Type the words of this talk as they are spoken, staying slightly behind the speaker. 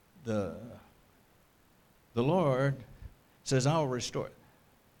the Lord says, I will restore,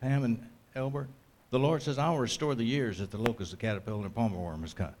 Pam and Elbert, the Lord says, I will restore the years that the locust, the caterpillar, and the palmer worm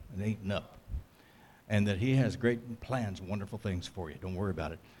has cut and eaten up. And that he has great plans, wonderful things for you. Don't worry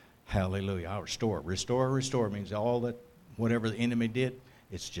about it. Hallelujah. I'll restore. Restore means all that, whatever the enemy did,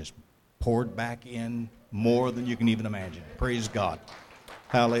 it's just poured back in more than you can even imagine. Praise God.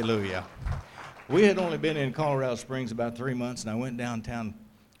 Hallelujah. We had only been in Colorado Springs about 3 months, and I went downtown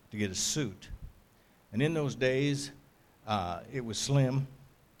to get a suit. And in those days, it was slim,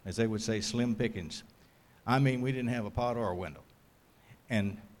 as they would say, slim pickings. I mean, we didn't have a pot or a window.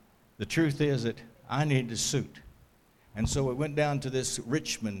 And the truth is that I needed a suit. And so we went down to this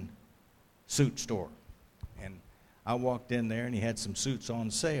Richmond suit store. And I walked in there, and he had some suits on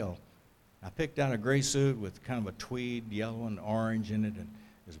sale. I picked out a gray suit with kind of a tweed, yellow and orange in it, and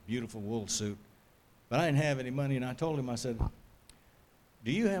it was a beautiful wool suit. But I didn't have any money, and I told him, I said,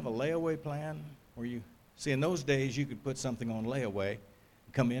 do you have a layaway plan where you, see, in those days, you could put something on layaway,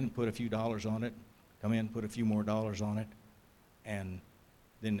 come in and put a few dollars on it, come in and put a few more dollars on it, and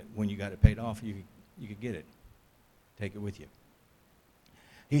then when you got it paid off, you could get it, take it with you.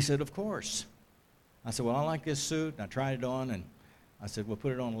 He said, of course. I said, well, I like this suit, and I tried it on, and I said, well,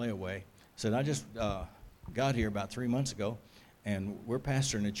 put it on layaway. I said, I just got here about 3 months ago, and we're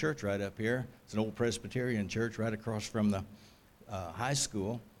pastoring a church right up here. It's an old Presbyterian church right across from the high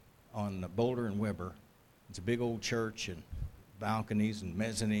school on Boulder and Weber. It's a big old church and balconies and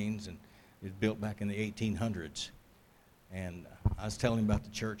mezzanines, and it was built back in the 1800s. And I was telling him about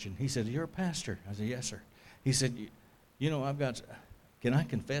the church, and he said, you're a pastor? I said, yes, sir. He said, you know, can I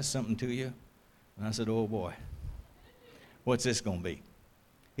confess something to you? And I said, oh, boy, what's this going to be?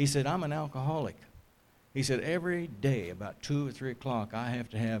 He said, I'm an alcoholic. He said, every day about 2 or 3 o'clock, I have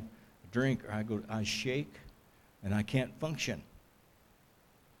to have a drink, or I shake, and I can't function.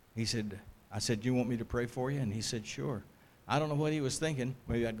 He said, I said, do you want me to pray for you? And he said, sure. I don't know what he was thinking.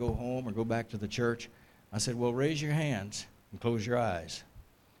 Maybe I'd go home or go back to the church. I said, well, raise your hands and close your eyes.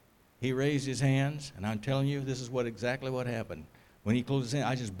 He raised his hands, and I'm telling you, this is exactly what happened. When he closed his hands,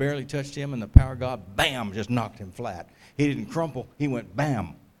 I just barely touched him, and the power of God, bam, just knocked him flat. He didn't crumple. He went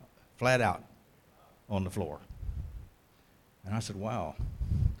bam, flat out on the floor. And I said, wow.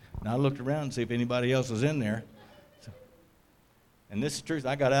 And I looked around to see if anybody else was in there. And this is the truth.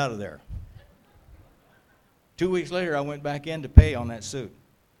 I got out of there. 2 weeks later, I went back in to pay on that suit.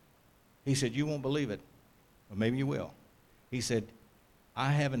 He said, you won't believe it. Or maybe you will. He said,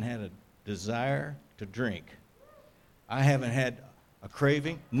 I haven't had a desire to drink. I haven't had a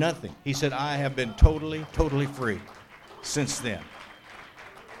craving, nothing. He said, I have been totally, totally free since then.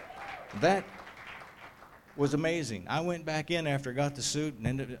 That was amazing. I went back in after I got the suit and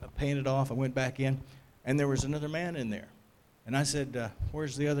ended up paying it off. I went back in, and there was another man in there. And I said,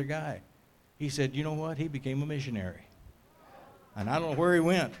 where's the other guy? He said, you know what? He became a missionary. And I don't know where he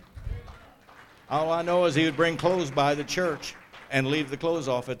went. All I know is he would bring clothes by the church and leave the clothes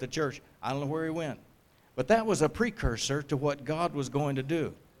off at the church. I don't know where he went. But that was a precursor to what God was going to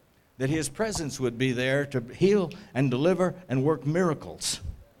do. That his presence would be there to heal and deliver and work miracles.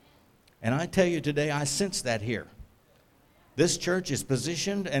 And I tell you today, I sense that here. This church is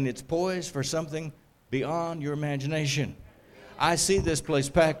positioned and it's poised for something beyond your imagination. I see this place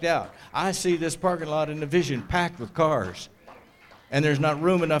packed out. I see this parking lot in the vision packed with cars. And there's not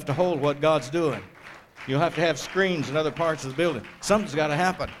room enough to hold what God's doing. You'll have to have screens in other parts of the building. Something's got to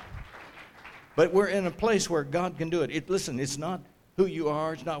happen. But we're in a place where God can do it. Listen, it's not who you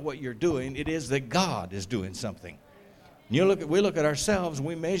are. It's not what you're doing. It is that God is doing something. We look at ourselves and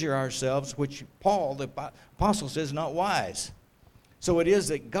we measure ourselves, which Paul, the apostle, says not wise. So it is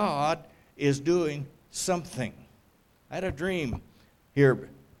that God is doing something. I had a dream here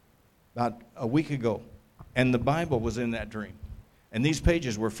about a week ago, and the Bible was in that dream. And these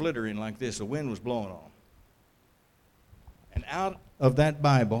pages were flittering like this. The wind was blowing on. And out of that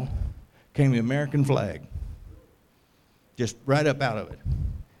Bible came the American flag. Just right up out of it.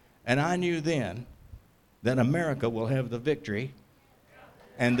 And I knew then that America will have the victory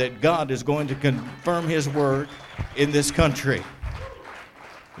and that God is going to confirm his word in this country.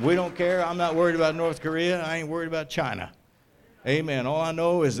 We don't care. I'm not worried about North Korea. I ain't worried about China. Amen. All I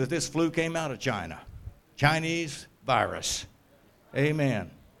know is that this flu came out of China. Chinese virus. Amen.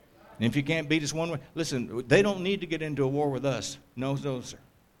 And if you can't beat us one way, listen, they don't need to get into a war with us. No, sir.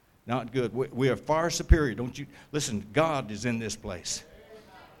 Not good. We are far superior. Don't you? Listen, God is in this place.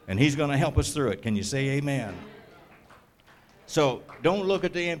 And he's going to help us through it. Can you say amen? So don't look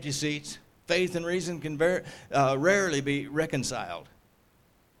at the empty seats. Faith and reason can rarely be reconciled.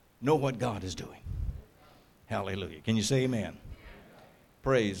 Know what God is doing. Hallelujah. Can you say amen?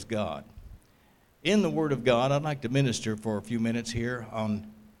 Praise God. In the Word of God, I'd like to minister for a few minutes here on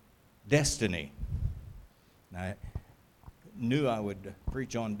destiny. I knew I would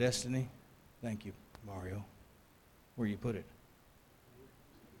preach on destiny. Thank you, Mario. Where you put it?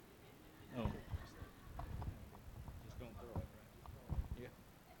 Oh. Just don't throw it, right? Yeah.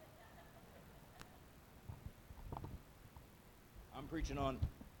 I'm preaching on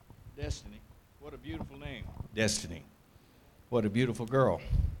destiny. What a beautiful name. Destiny. What a beautiful girl.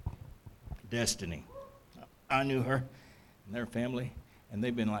 Destiny. I knew her and their family, and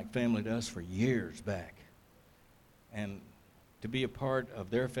they've been like family to us for years back. And to be a part of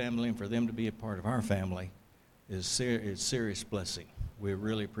their family and for them to be a part of our family is serious blessing. We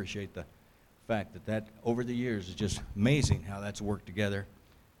really appreciate the fact that over the years is just amazing how that's worked together.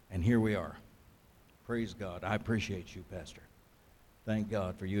 And here we are. Praise God. I appreciate you, Pastor. Thank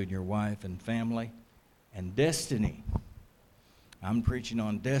God for you and your wife and family and destiny. I'm preaching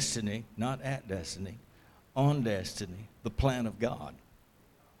on destiny, not at destiny, on destiny, the plan of God.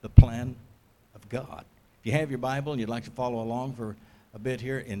 The plan of God. If you have your Bible and you'd like to follow along for a bit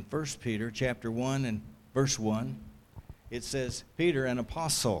here in 1 Peter chapter 1 and verse 1, it says, Peter, an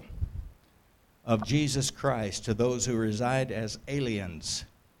apostle of Jesus Christ, to those who reside as aliens,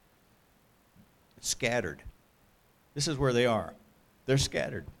 scattered. This is where they are. They're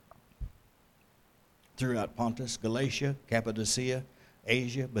scattered throughout Pontus, Galatia, Cappadocia,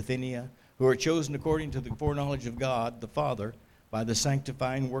 Asia, Bithynia, who are chosen according to the foreknowledge of God the Father by the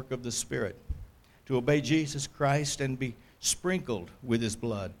sanctifying work of the Spirit, to obey Jesus Christ and be sprinkled with his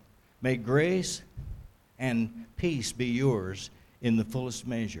blood. May grace and peace be yours in the fullest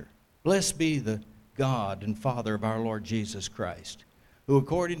measure. Blessed be the God and Father of our Lord Jesus Christ, who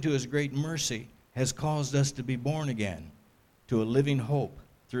according to his great mercy has caused us to be born again to a living hope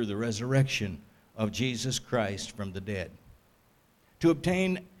through the resurrection of Jesus Christ from the dead, to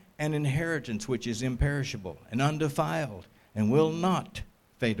obtain an inheritance which is imperishable and undefiled and will not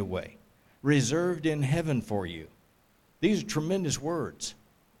fade away, reserved in heaven for you. These are tremendous words,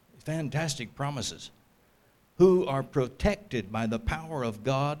 fantastic promises, who are protected by the power of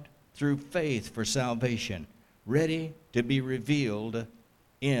God through faith for salvation, ready to be revealed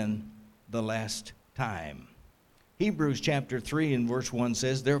in the last time. Hebrews chapter 3 and verse 1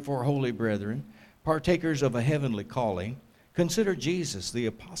 says, Therefore, holy brethren, partakers of a heavenly calling, consider Jesus, the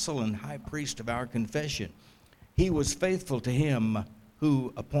apostle and high priest of our confession. He was faithful to him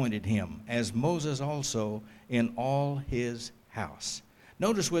who appointed him, as Moses also in all his house.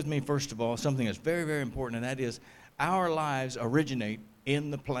 Notice with me, first of all, something that's very, very important, and that is our lives originate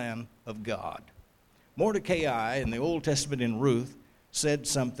in the plan of God. Mordecai in the Old Testament in Ruth said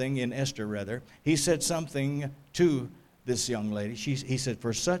something, in Esther rather, he said something to this young lady. He said,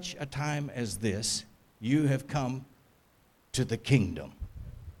 for such a time as this, you have come to the kingdom.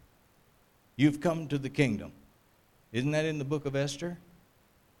 You've come to the kingdom. Isn't that in the book of Esther?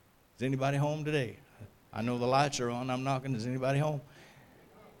 Is anybody home today? I know the lights are on. I'm knocking. Is anybody home?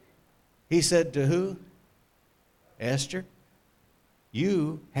 He said to who? Esther,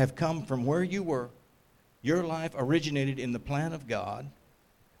 you have come from where you were. Your life originated in the plan of God.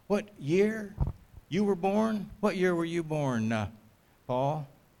 What year you were born? What year were you born, Paul?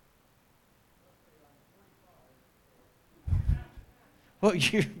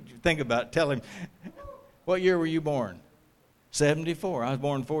 What year? Think about it. Tell him. What year were you born? 74. I was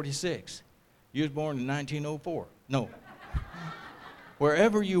born in 46. You was born in 1904. No.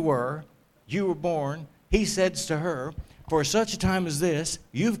 Wherever you were born, he says to her, for such a time as this,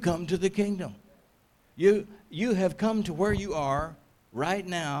 you've come to the kingdom. You have come to where you are right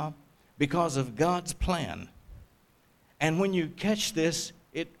now because of God's plan. And when you catch this,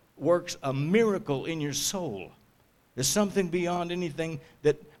 it works a miracle in your soul. There's something beyond anything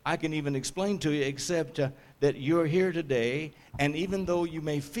that I can even explain to you except that you're here today, and even though you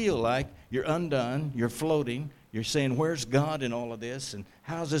may feel like you're undone, you're floating, you're saying, where's God in all of this, and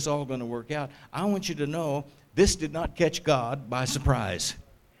how's this all going to work out? I want you to know this did not catch God by surprise.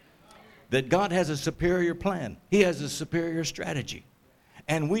 That God has a superior plan. He has a superior strategy.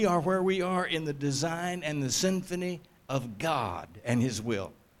 And we are where we are in the design and the symphony of God and his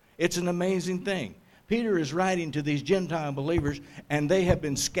will. It's an amazing thing. Peter is writing to these Gentile believers, and they have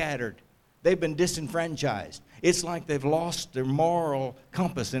been scattered. They've been disenfranchised. It's like they've lost their moral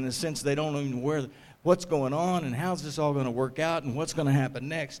compass in a sense. They don't even know what's going on and how's this all going to work out and what's going to happen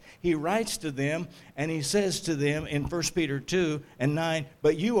next. He writes to them, and he says to them in 1 Peter 2 and 9,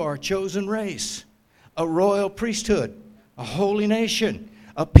 but you are a chosen race, a royal priesthood, a holy nation,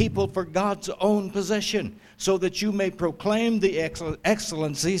 a people for God's own possession, so that you may proclaim the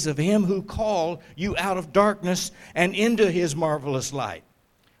excellencies of him who called you out of darkness and into his marvelous light.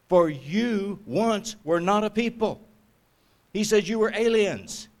 For you once were not a people. He says you were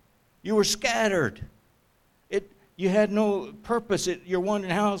aliens. You were scattered. You had no purpose. You're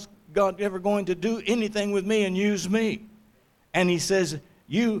wondering, how's God ever going to do anything with me and use me? And he says,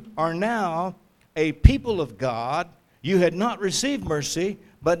 you are now a people of God. You had not received mercy,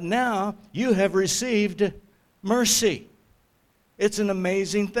 but now you have received mercy. It's an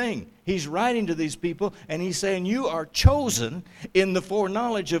amazing thing. He's writing to these people, and he's saying, you are chosen in the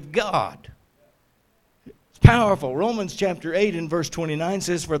foreknowledge of God. It's powerful. Romans chapter 8 and verse 29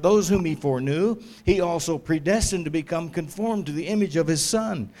 says, for those whom he foreknew, he also predestined to become conformed to the image of his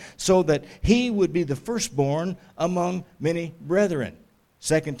Son, so that he would be the firstborn among many brethren.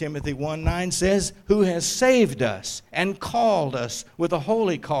 2 Timothy 1:9 says, who has saved us and called us with a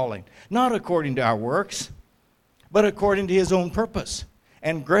holy calling, not according to our works, but according to his own purpose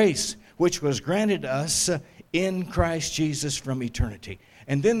and grace, which was granted us in Christ Jesus from eternity.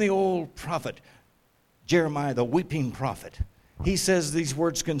 And then the old prophet, Jeremiah, the weeping prophet, he says these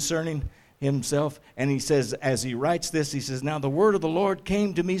words concerning himself, and he says, as he writes this, he says, now the word of the Lord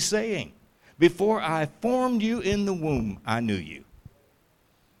came to me saying, before I formed you in the womb, I knew you.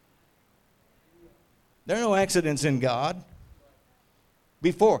 There are no accidents in God.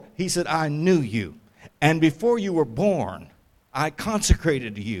 Before, he said, I knew you. And before you were born, I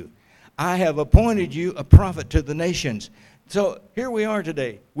consecrated you. I have appointed you a prophet to the nations. So here we are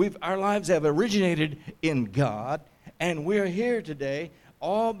today. Our lives have originated in God, and we're here today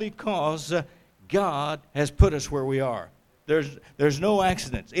all because God has put us where we are. There's no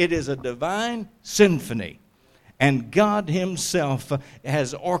accidents. It is a divine symphony, and God himself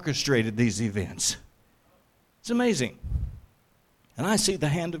has orchestrated these events. It's amazing. And I see the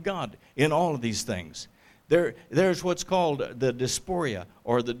hand of God in all of these things. There's what's called the diaspora,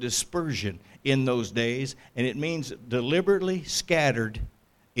 or the dispersion in those days, and it means deliberately scattered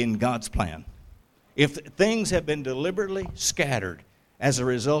in God's plan. If things have been deliberately scattered as a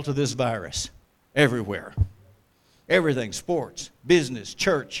result of this virus, everywhere, everything, sports, business,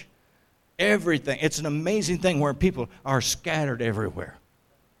 church, everything. It's an amazing thing where people are scattered everywhere,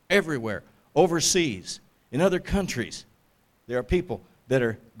 overseas, in other countries. There are people that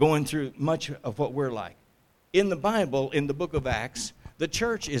are going through much of what we're like. In the Bible, in the book of Acts, the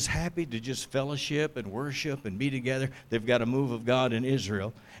church is happy to just fellowship and worship and be together. They've got a move of God in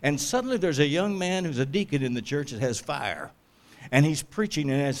Israel. And suddenly there's a young man who's a deacon in the church that has fire. And he's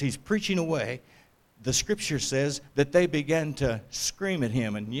preaching, and as he's preaching away, the scripture says that they began to scream at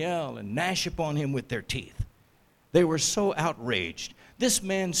him and yell and gnash upon him with their teeth. They were so outraged. This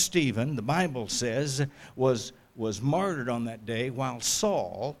man, Stephen, the Bible says, was martyred on that day, while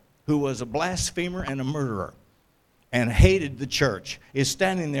Saul, who was a blasphemer and a murderer and hated the church, is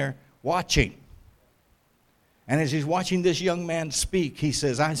standing there watching. And as he's watching this young man speak, he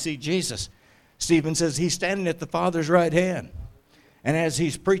says, I see Jesus. Stephen says, he's standing at the Father's right hand. And as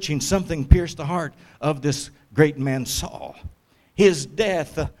he's preaching, something pierced the heart of this great man, Saul. His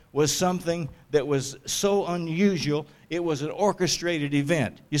death was something that was so unusual, it was an orchestrated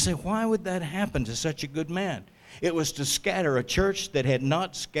event. You say, why would that happen to such a good man? It was to scatter a church that had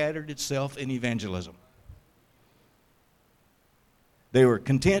not scattered itself in evangelism. They were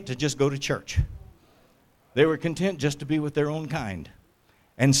content to just go to church. They were content just to be with their own kind.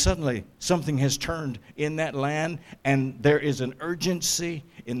 And suddenly, something has turned in that land, and there is an urgency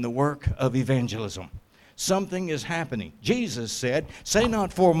in the work of evangelism. Something is happening. Jesus said, say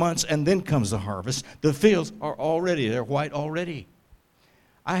not 4 months and then comes the harvest. The fields are already, they're white already.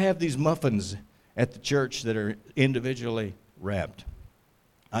 I have these muffins at the church that are individually wrapped.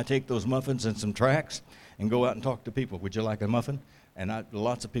 I take those muffins and some tracts and go out and talk to people. Would you like a muffin? And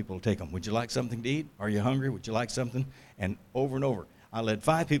lots of people take them. Would you like something to eat? Are you hungry? Would you like something? And over. I led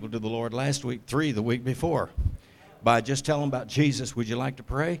 5 people to the Lord last week, 3 the week before, by just telling them about Jesus. Would you like to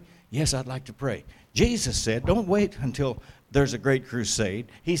pray? Yes, I'd like to pray. Jesus said, don't wait until there's a great crusade.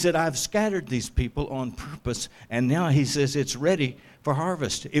 He said, I've scattered these people on purpose, and now he says it's ready for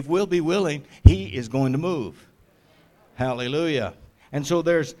harvest. If we'll be willing, he is going to move. Hallelujah. And so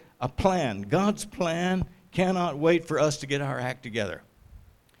there's a plan. God's plan cannot wait for us to get our act together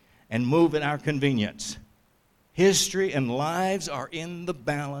and move at our convenience. History and lives are in the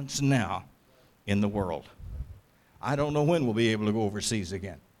balance now in the world. I don't know when we'll be able to go overseas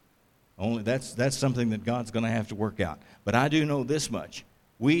again. Only that's something that God's going to have to work out. But I do know this much.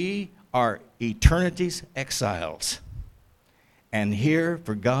 We are eternity's exiles and here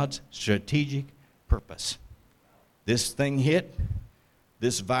for God's strategic purpose. This thing hit,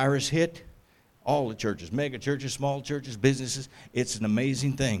 this virus hit, all the churches, mega churches, small churches, businesses. It's an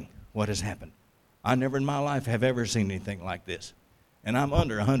amazing thing what has happened. I never in my life have ever seen anything like this. and I'm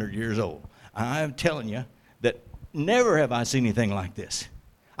under 100 years old. I'm telling you that never have I seen anything like this.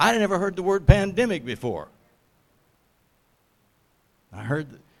 I never heard the word pandemic before. I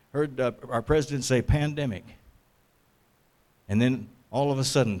heard our president say pandemic. And then all of a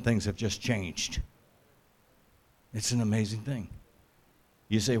sudden things have just changed. It's an amazing thing.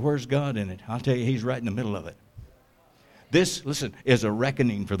 You say, where's God in it? I'll tell you, he's right in the middle of it. This, listen, is a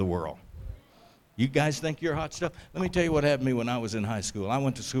reckoning for the world. You guys think you're hot stuff? Let me tell you what happened to me when I was in high school. I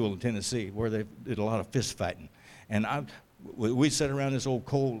went to school in Tennessee where they did a lot of fist fighting. And we sat around this old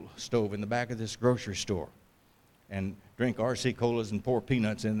coal stove in the back of this grocery store and drink RC colas and pour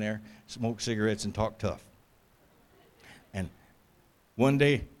peanuts in there, smoke cigarettes and talk tough. And one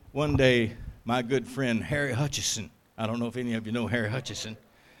day, my good friend Harry Hutchison, I don't know if any of you know Harry Hutchison,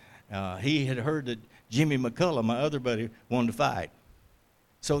 he had heard that Jimmy McCullough, my other buddy, wanted to fight.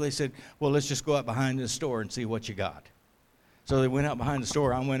 So they said, well, let's just go out behind the store and see what you got. So they went out behind the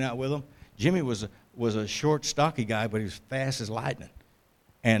store. I went out with them. Jimmy was a short, stocky guy, but he was fast as lightning.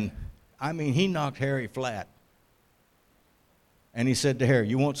 And, I mean, he knocked Harry flat. And he said to Harry,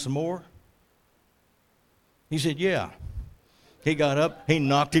 you want some more? He said, yeah. He got up. He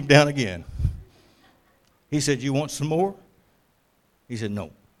knocked him down again. He said, you want some more? He said,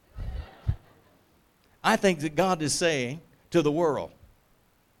 no. I think that God is saying to the world,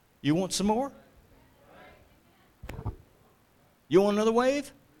 you want some more? You want another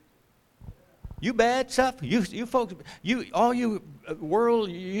wave? You bad stuff? You folks, all you world,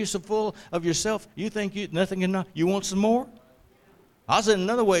 you're so full of yourself, you think nothing enough. You want some more? I'll send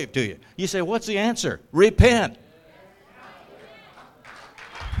another wave to you. You say, what's the answer? Repent.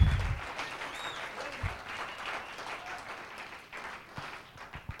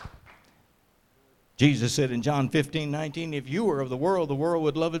 Jesus said in John 15:19, if you were of the world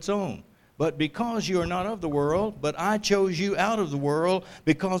would love its own. But because you are not of the world, but I chose you out of the world,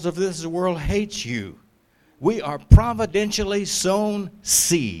 because of this the world hates you. We are providentially sown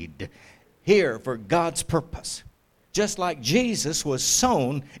seed here for God's purpose. Just like Jesus was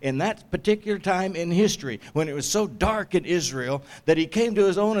sown in that particular time in history, when it was so dark in Israel that he came to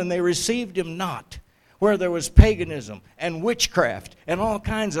his own and they received him not. Where there was paganism and witchcraft and all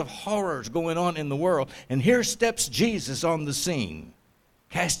kinds of horrors going on in the world. And here steps Jesus on the scene,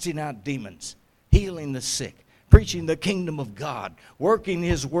 casting out demons, healing the sick, preaching the kingdom of God, working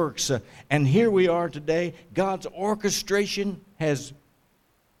his works. And here we are today. God's orchestration has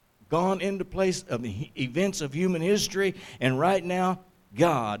gone into place of the events of human history. And right now,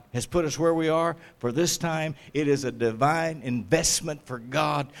 God has put us where we are for this time. It is a divine investment for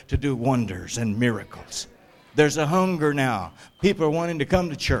God to do wonders and miracles. There's a hunger now. People are wanting to come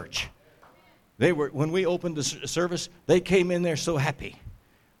to church. When we opened the service, they came in there so happy.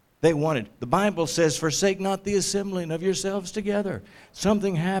 They wanted. The Bible says, forsake not the assembling of yourselves together.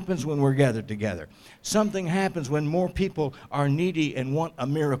 Something happens when we're gathered together. Something happens when more people are needy and want a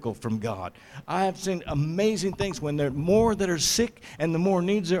miracle from God. I have seen amazing things when there are more that are sick and the more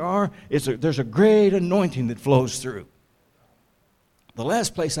needs there are, there's a great anointing that flows through. The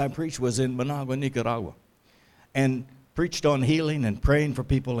last place I preached was in Managua, Nicaragua, and preached on healing and praying for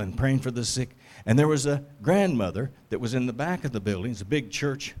people and praying for the sick. And there was a grandmother that was in the back of the building. It's a big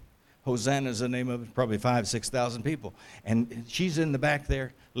church. Hosanna is the name of it, probably 6,000 people. And she's in the back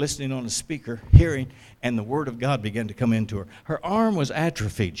there listening on a speaker, hearing, and the word of God began to come into her. Her arm was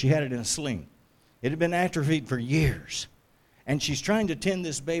atrophied. She had it in a sling. It had been atrophied for years. And she's trying to tend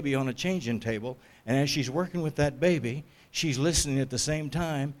this baby on a changing table. And as she's working with that baby, she's listening at the same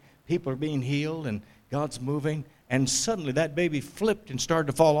time. People are being healed and God's moving. And suddenly that baby flipped and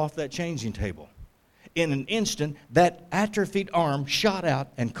started to fall off that changing table. In an instant, that atrophied arm shot out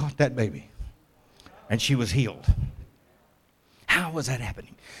and caught that baby. And she was healed. How was that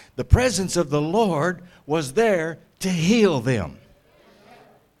happening? The presence of the Lord was there to heal them.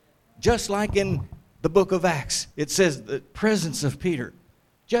 Just like in the book of Acts, it says the presence of Peter,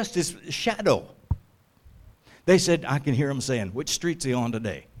 just his shadow. They said, I can hear them saying, which street's he on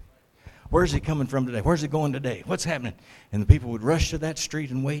today? Where's he coming from today? Where's he going today? What's happening? And the people would rush to that street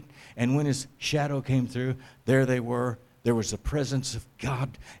and wait. And when his shadow came through, there they were. There was the presence of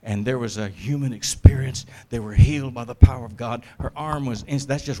God, and there was a human experience. They were healed by the power of God. Her arm was,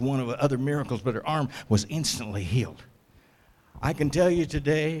 that's just one of the other miracles, but her arm was instantly healed. I can tell you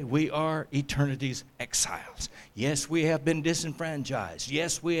today, we are eternity's exiles. Yes, we have been disenfranchised.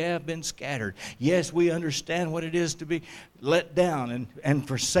 Yes, we have been scattered. Yes, we understand what it is to be let down and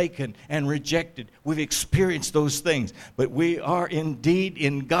forsaken and rejected. We've experienced those things. But we are indeed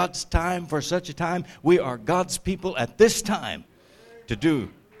in God's time for such a time. We are God's people at this time to do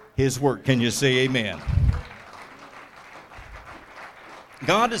his work. Can you say amen?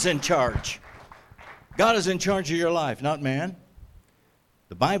 God is in charge. God is in charge of your life, not man.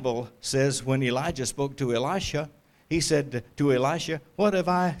 The Bible says when Elijah spoke to Elisha, he said to Elisha, "What have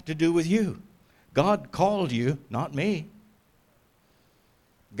I to do with you?" God called you, not me.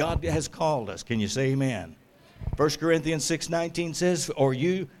 God has called us. Can you say amen? 1 Corinthians 6:19 says, "Or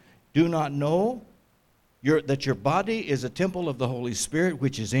you do not know that your body is a temple of the Holy Spirit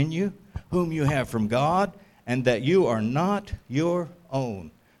which is in you, whom you have from God, and that you are not your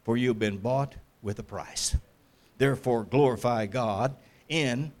own, for you have been bought with a price. Therefore glorify God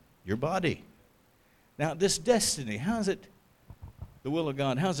in your body." Now this destiny, how's it, the will of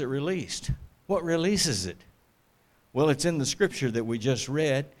God, how's it released? What releases it? Well, it's in the scripture that we just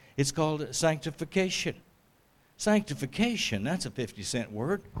read. It's called sanctification. Sanctification, that's a 50-cent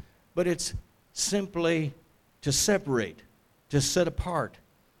word, but it's simply to separate, to set apart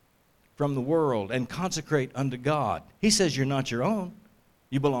from the world and consecrate unto God. He says you're not your own.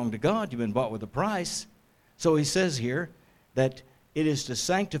 You belong to God. You've been bought with a price. So he says here that it is to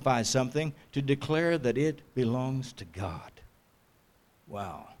sanctify something, to declare that it belongs to God.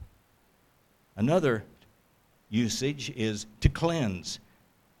 Wow. Another usage is to cleanse,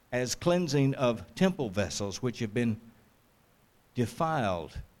 as cleansing of temple vessels which have been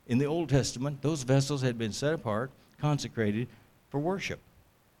defiled. In the Old Testament, those vessels had been set apart, consecrated for worship.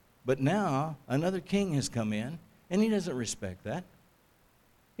 But now another king has come in, and he doesn't respect that.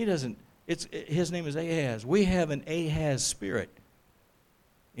 He doesn't. His name is Ahaz. We have an Ahaz spirit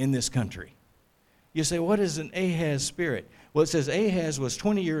in this country. You say, what is an Ahaz spirit? Well, it says Ahaz was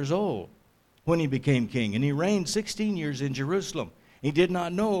 20 years old when he became king, and he reigned 16 years in Jerusalem. He did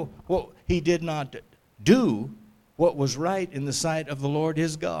not know what he did not do what was right in the sight of the Lord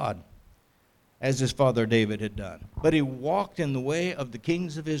his God, as his father David had done. But he walked in the way of the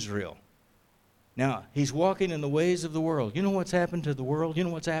kings of Israel. Now, he's walking in the ways of the world. You know what's happened to the world? You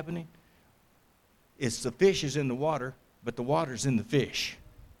know what's happening? It's the fish is in the water, but the water's in the fish.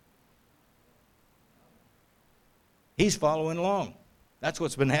 He's following along. That's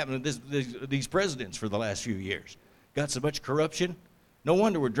what's been happening to these presidents for the last few years. Got so much corruption. No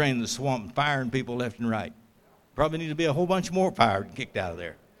wonder we're draining the swamp and firing people left and right. Probably need to be a whole bunch more fired and kicked out of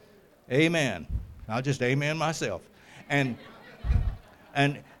there. Amen. I'll just amen myself. And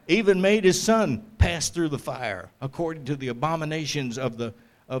even made his son pass through the fire according to the abominations of the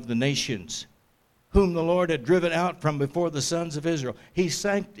nations, whom the Lord had driven out from before the sons of Israel. He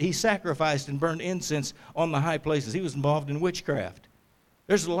sacrificed and burned incense on the high places. He was involved in witchcraft.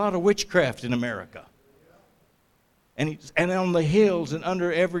 There's a lot of witchcraft in America. And on the hills and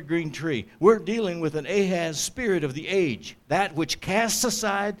under every green tree. We're dealing with an Ahaz spirit of the age, that which casts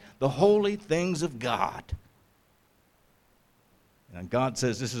aside the holy things of God. And God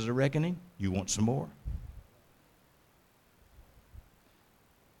says, this is a reckoning. You want some more?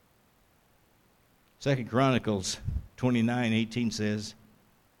 Second Chronicles 29:18 says,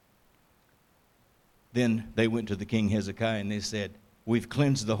 then they went to the king Hezekiah and they said, we've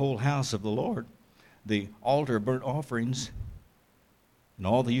cleansed the whole house of the Lord, the altar of burnt offerings and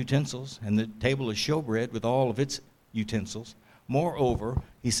all the utensils, and the table of showbread with all of its utensils. Moreover,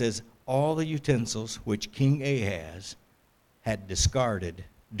 he says, all the utensils which King Ahaz had discarded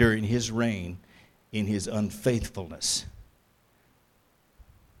during his reign in his unfaithfulness.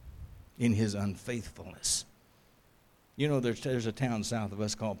 In his unfaithfulness. You know, there's a town south of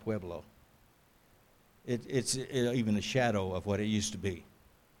us called Pueblo. It's even a shadow of what it used to be.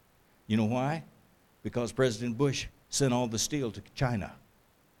 You know why? Because President Bush sent all the steel to China.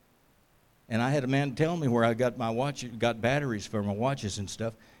 And I had a man tell me where I got my watch, got batteries for my watches and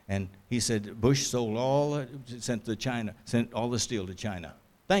stuff, and he said Bush sent all the steel to China.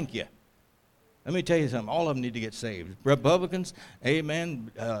 Thank you. Let me tell you something. All of them need to get saved. Republicans,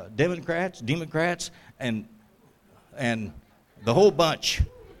 amen, Democrats, and the whole bunch.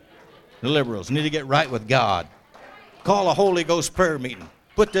 The liberals need to get right with God. Call a Holy Ghost prayer meeting.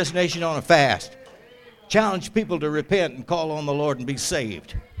 Put this nation on a fast. Challenge people to repent and call on the Lord and be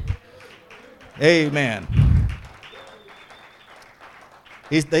saved. Amen.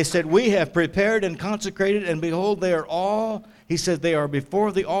 They said, we have prepared and consecrated, and behold, they are all, he said, they are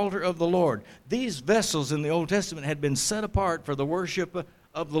before the altar of the Lord. These vessels in the Old Testament had been set apart for the worship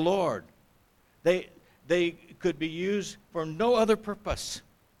of the Lord. They could be used for no other purpose.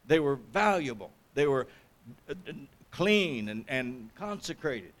 They were valuable. They were clean and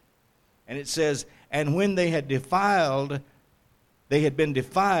consecrated. And it says, and when they had been defiled,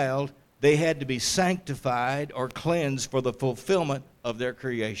 they had to be sanctified or cleansed for the fulfillment of their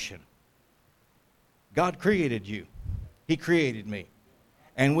creation. God created you. He created me.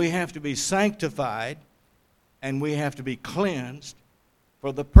 And we have to be sanctified and we have to be cleansed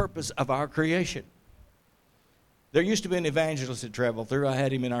for the purpose of our creation. There used to be an evangelist that traveled through. I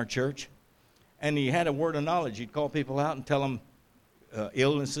had him in our church. And he had a word of knowledge. He'd call people out and tell them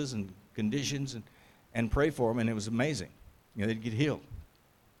illnesses and conditions and pray for them, and it was amazing. They'd get healed.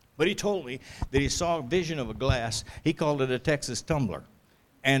 But he told me that he saw a vision of a glass. He called it a Texas tumbler.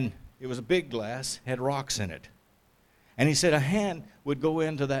 And it was a big glass, had rocks in it. And he said a hand would go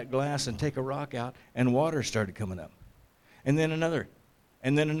into that glass and take a rock out, and water started coming up. And then another,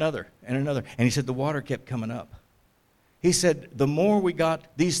 and then another, and another. And he said the water kept coming up. He said the more we got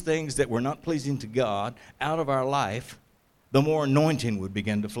these things that were not pleasing to God out of our life, the more anointing would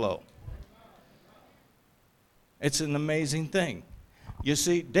begin to flow. It's an amazing thing. You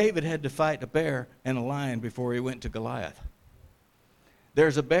see, David had to fight a bear and a lion before he went to Goliath.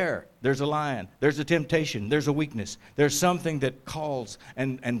 There's a bear, there's a lion, there's a temptation, there's a weakness. There's something that calls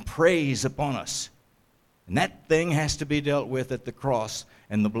and preys upon us. And that thing has to be dealt with at the cross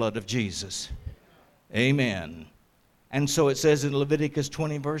and the blood of Jesus. Amen. And so it says in Leviticus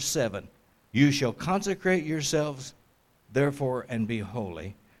 20, verse 7, you shall consecrate yourselves, therefore, and be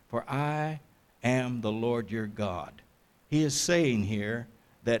holy, for I am the Lord your God. He is saying here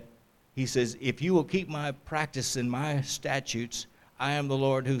that he says, if you will keep my practice and my statutes, I am the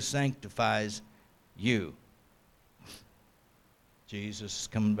Lord who sanctifies you. Jesus is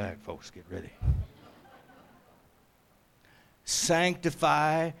coming back, folks. Get ready.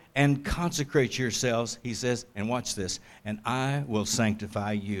 Sanctify and consecrate yourselves, he says, and watch this, and I will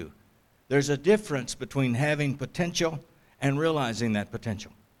sanctify you. There's a difference between having potential and realizing that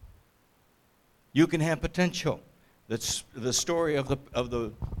potential. You can have potential. That's the story of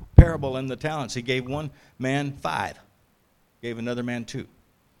the parable and the talents. He gave one man 5, gave another man 2.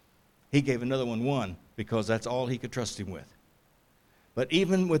 He gave another one 1 because that's all he could trust him with. But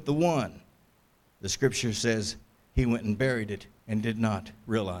even with the 1, the scripture says he went and buried it and did not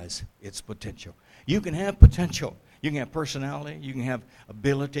realize its potential. You can have potential. You can have personality. You can have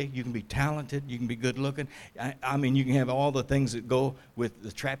ability. You can be talented. You can be good looking. I mean, you can have all the things that go with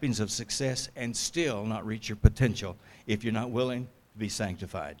the trappings of success and still not reach your potential if you're not willing to be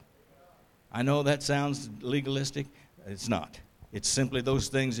sanctified. I know that sounds legalistic. It's not. It's simply those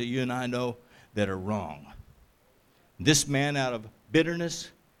things that you and I know that are wrong. This man, out of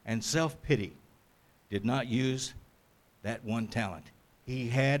bitterness and self-pity, did not use that 1 talent. He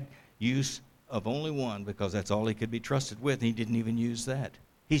had use of only 1 because that's all he could be trusted with, and he didn't even use that.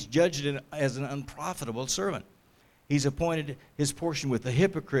 He's judged as an unprofitable servant. He's appointed his portion with the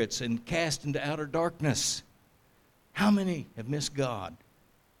hypocrites and cast into outer darkness. How many have missed God?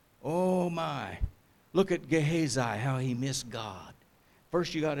 Oh my. Look at Gehazi, how he missed God.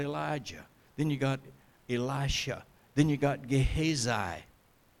 First you got Elijah, then you got Elisha, then you got Gehazi.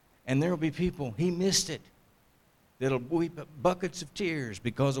 And there will be people, he missed it, that'll weep buckets of tears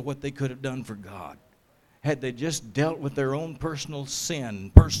because of what they could have done for God. Had they just dealt with their own personal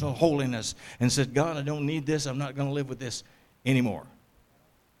sin, personal holiness, and said, God, I don't need this, I'm not going to live with this anymore.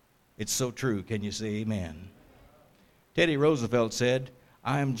 It's so true. Can you say amen? Teddy Roosevelt said,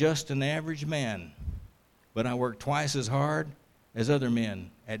 I am just an average man, but I work twice as hard as other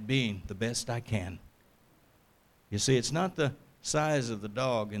men at being the best I can. You see, it's not the size of the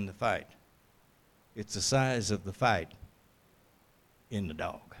dog in the fight. It's the size of the fight in the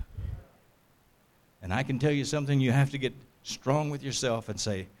dog. And I can tell you something, you have to get strong with yourself and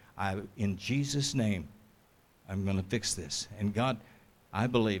say, in Jesus' name, I'm going to fix this. And God, I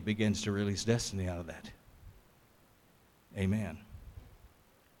believe, begins to release destiny out of that. Amen.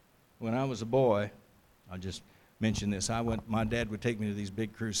 When I was a boy, I'll just mention this, my dad would take me to these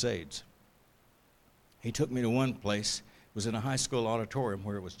big crusades. He took me to one place, it was in a high school auditorium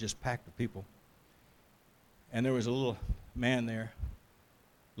where it was just packed with people. And there was a little man there,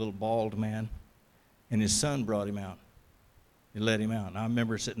 little bald man, and his son brought him out. He let him out. And I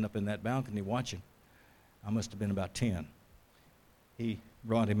remember sitting up in that balcony watching. I must have been about 10. He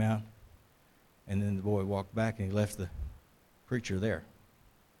brought him out, and then the boy walked back and he left the preacher there.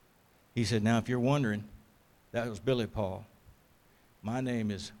 He said, now if you're wondering, that was Billy Paul. My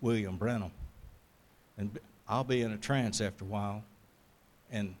name is William Branham. And I'll be in a trance after a while,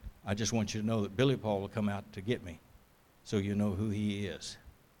 and I just want you to know that Billy Paul will come out to get me so you know who he is.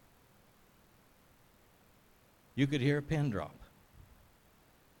 You could hear a pin drop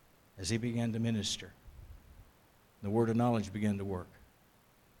as he began to minister. The word of knowledge began to work.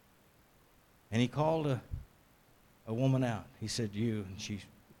 And he called a woman out. He said, you, and she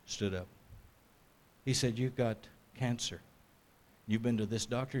stood up. He said, you've got cancer. You've been to this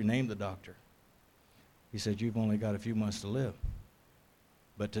doctor, he named the doctor. He said, you've only got a few months to live.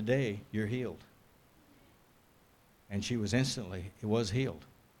 But today, you're healed. And she was healed.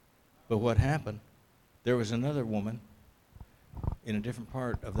 But what happened, there was another woman in a different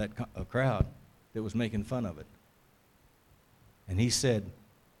part of that crowd that was making fun of it. And he said,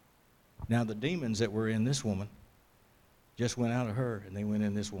 now the demons that were in this woman just went out of her, and they went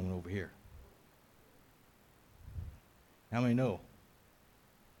in this woman over here. How many know?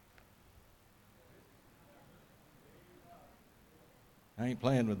 I ain't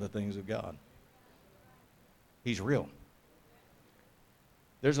playing with the things of God. He's real.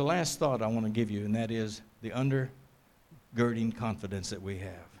 There's a last thought I want to give you, and that is the undergirding confidence that we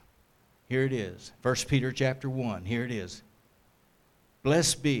have. Here it is. 1 Peter chapter 1. Here it is.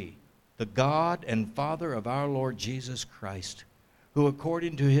 Blessed be the God and Father of our Lord Jesus Christ, who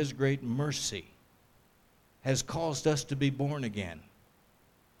according to his great mercy has caused us to be born again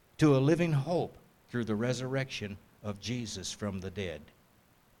to a living hope through the resurrection of Jesus from the dead.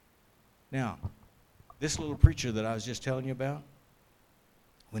 Now, this little preacher that I was just telling you about,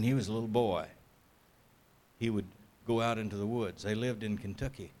 when he was a little boy, he would go out into the woods. They lived in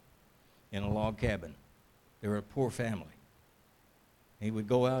Kentucky in a log cabin. They were a poor family. He would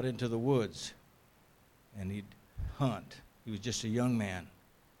go out into the woods and he'd hunt. He was just a young man.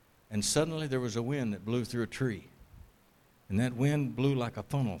 And suddenly there was a wind that blew through a tree. And that wind blew like a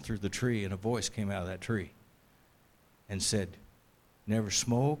funnel through the tree, and a voice came out of that tree and said, never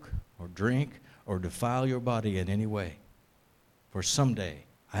smoke or drink or defile your body in any way, for someday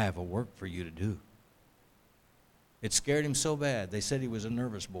I have a work for you to do. It scared him so bad. They said he was a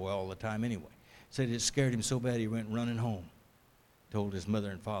nervous boy all the time anyway. Said it scared him so bad he went running home, told his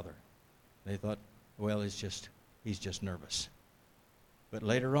mother and father. They thought, well, he's just nervous. But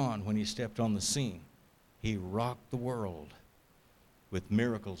later on, when he stepped on the scene, he rocked the world with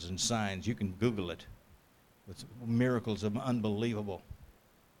miracles and signs. You can Google it. With miracles of unbelievable.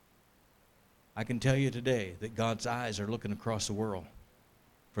 I can tell you today that God's eyes are looking across the world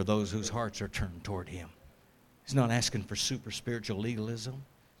for those whose hearts are turned toward him. He's not asking for super spiritual legalism.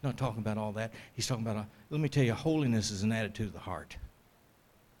 He's not talking about all that. He's talking about, let me tell you, holiness is an attitude of the heart.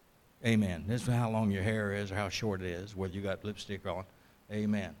 Amen. This is how long your hair is or how short it is, whether you got lipstick on.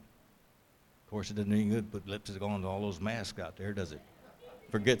 Amen. Of course, it doesn't any good to put lipstick on to all those masks out there, does it?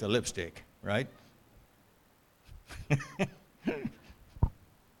 Forget the lipstick, right?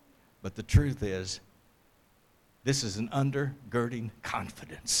 But the truth is, this is an undergirding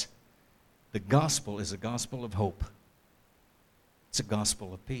confidence. The gospel is a gospel of hope. It's a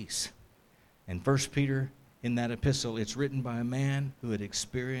gospel of peace. And 1 Peter, in that epistle, it's written by a man who had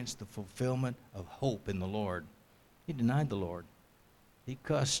experienced the fulfillment of hope in the Lord. He denied the Lord. He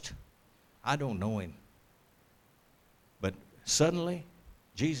cussed. I don't know him. But suddenly,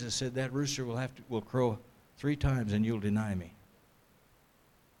 Jesus said that rooster will crow 3 times and you'll deny me.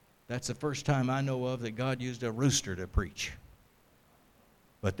 That's the first time I know of that God used a rooster to preach.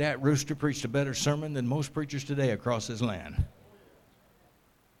 But that rooster preached a better sermon than most preachers today across this land.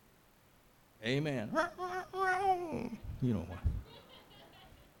 Amen. You know what?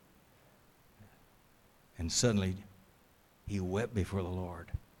 And suddenly, he wept before the Lord.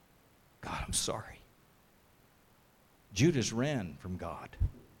 God, I'm sorry. Judas ran from God.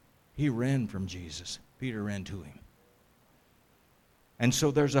 He ran from Jesus. Peter ran to him. And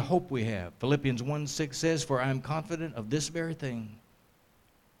so there's a hope we have. Philippians 1:6 says, for I am confident of this very thing,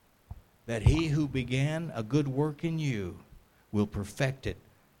 that he who began a good work in you will perfect it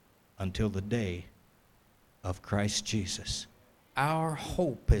until the day of Christ Jesus. Our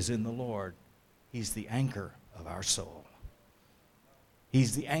hope is in the Lord. He's the anchor of our soul.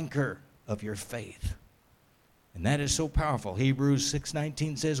 He's the anchor of your faith. And that is so powerful. Hebrews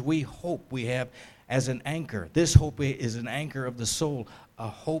 6:19 says, we hope we have as an anchor. This hope is an anchor of the soul, a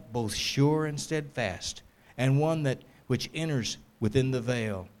hope both sure and steadfast, and one that which enters within the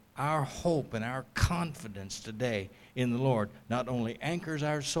veil. Our hope and our confidence today in the Lord not only anchors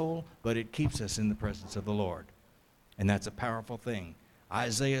our soul, but it keeps us in the presence of the Lord. And that's a powerful thing.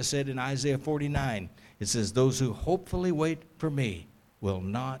 Isaiah said in Isaiah 49, it says, those who hopefully wait for me will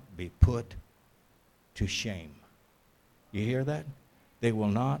not be put to shame. You hear that? They will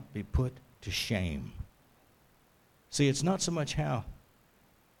not be put to shame. See, it's not so much how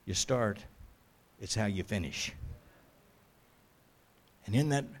you start, it's how you finish. And in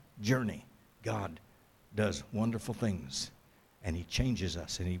that journey, God does wonderful things. And he changes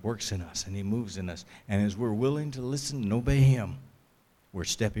us, and he works in us, and he moves in us. And as we're willing to listen and obey him, we're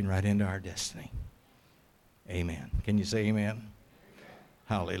stepping right into our destiny. Amen. Can you say amen? Amen.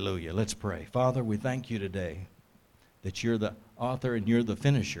 Hallelujah. Let's pray. Father, we thank you today that you're the author and you're the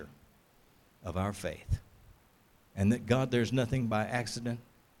finisher of our faith. And that, God, there's nothing by accident.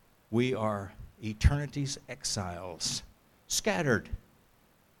 We are eternity's exiles, scattered,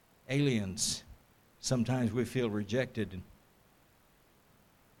 aliens. Sometimes we feel rejected and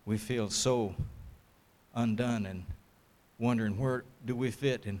we feel so undone and wondering where do we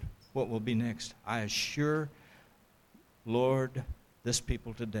fit and what will be next. I assure, Lord, this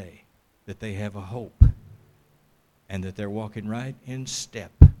people today that they have a hope and that they're walking right in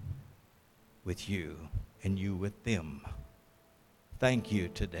step with you and you with them. Thank you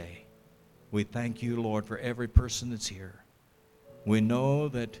today. We thank you, Lord, for every person that's here. We know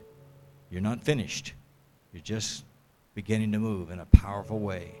that you're not finished. You're just beginning to move in a powerful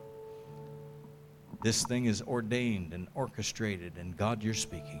way. This thing is ordained and orchestrated, and God, you're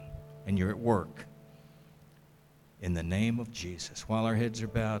speaking, and you're at work. In the name of Jesus, while our heads are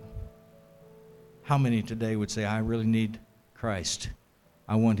bowed, how many today would say, I really need Christ?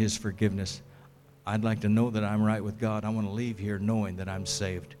 I want his forgiveness. I'd like to know that I'm right with God. I want to leave here knowing that I'm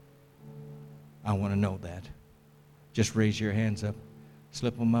saved. I want to know that. Just raise your hands up,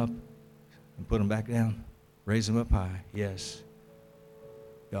 slip them up, and put them back down. Raise them up high. Yes.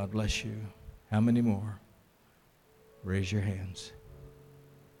 God bless you. How many more? Raise your hands.